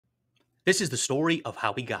This is the story of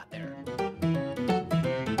how we got there.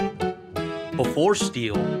 Before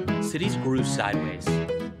steel, cities grew sideways.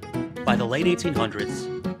 By the late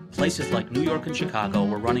 1800s, places like New York and Chicago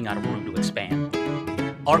were running out of room to expand.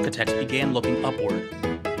 Architects began looking upward,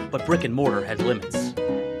 but brick and mortar had limits.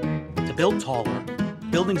 To build taller,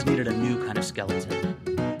 buildings needed a new kind of skeleton,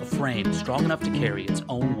 a frame strong enough to carry its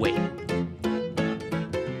own weight.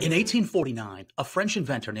 In 1849, a French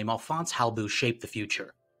inventor named Alphonse Halbu shaped the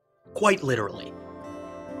future. Quite literally.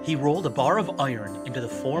 He rolled a bar of iron into the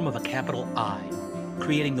form of a capital I,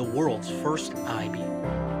 creating the world's first I-beam.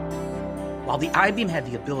 While the I-beam had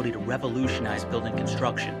the ability to revolutionize building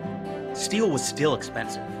construction, steel was still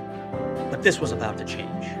expensive. But this was about to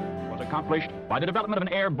change. Was accomplished by the development of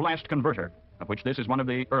an air blast converter, of which this is one of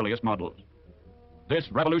the earliest models. This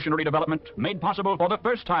revolutionary development made possible for the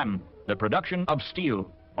first time the production of steel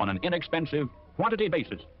on an inexpensive quantity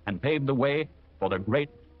basis and paved the way for the great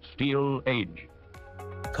steel age.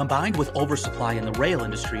 Combined with oversupply in the rail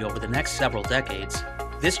industry over the next several decades,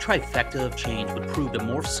 this trifecta of change would prove to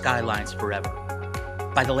morph skylines forever.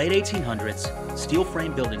 By the late 1800s, steel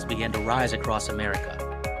frame buildings began to rise across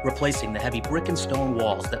America, replacing the heavy brick and stone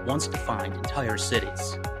walls that once defined entire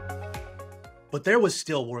cities. But there was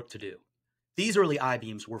still work to do. These early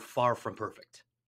I-beams were far from perfect.